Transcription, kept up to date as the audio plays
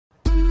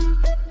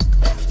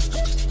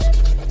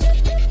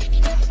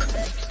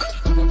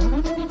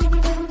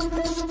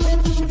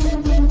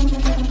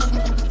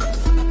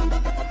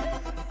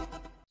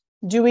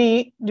do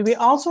we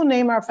also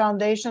name our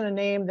foundation a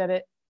name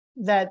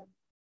that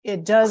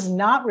it does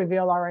not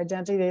reveal our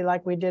identity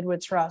like we did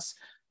with trust?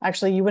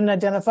 Actually, you wouldn't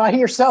identify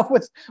yourself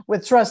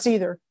with trust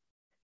either,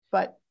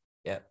 but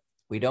yeah,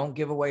 we don't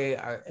give away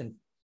our. And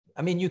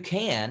I mean, you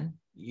can.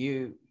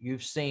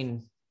 You've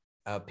seen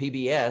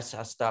PBS.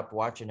 I stopped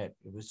watching it.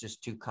 It was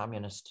just too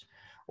communist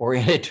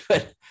oriented,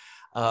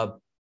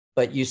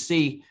 but you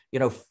see,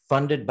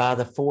 funded by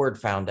the Ford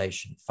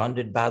Foundation,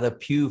 funded by the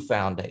Pew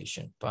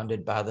Foundation,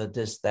 funded by the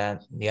this,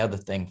 that, and the other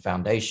thing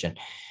foundation.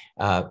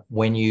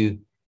 When you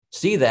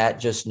see that,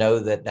 just know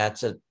that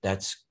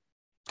that's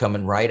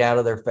coming right out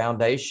of their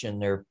foundation.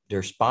 They're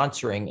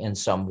sponsoring in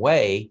some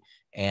way.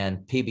 And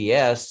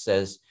PBS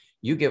says,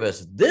 you give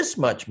us this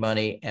much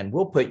money and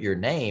we'll put your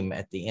name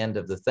at the end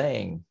of the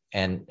thing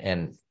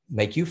and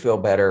make you feel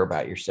better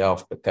about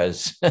yourself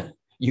because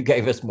you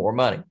gave us more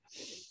money.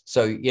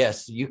 So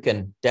yes, you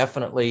can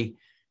definitely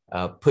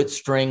put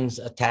strings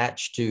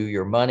attached to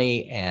your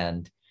money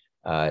and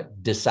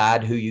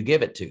decide who you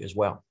give it to as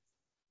well.